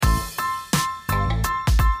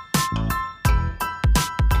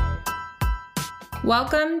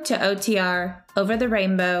Welcome to OTR, Over the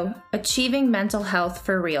Rainbow, Achieving Mental Health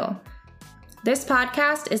for Real. This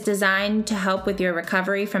podcast is designed to help with your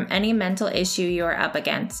recovery from any mental issue you are up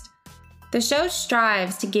against. The show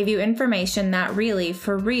strives to give you information that really,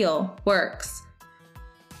 for real, works.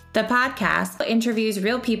 The podcast interviews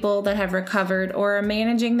real people that have recovered or are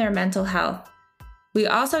managing their mental health. We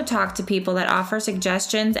also talk to people that offer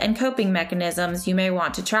suggestions and coping mechanisms you may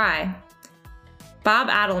want to try. Bob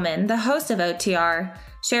Adelman, the host of OTR,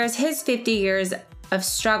 shares his 50 years of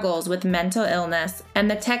struggles with mental illness and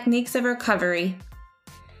the techniques of recovery.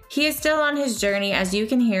 He is still on his journey, as you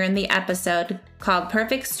can hear in the episode called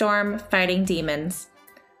Perfect Storm: Fighting Demons.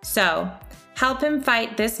 So, help him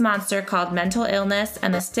fight this monster called mental illness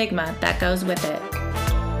and the stigma that goes with it.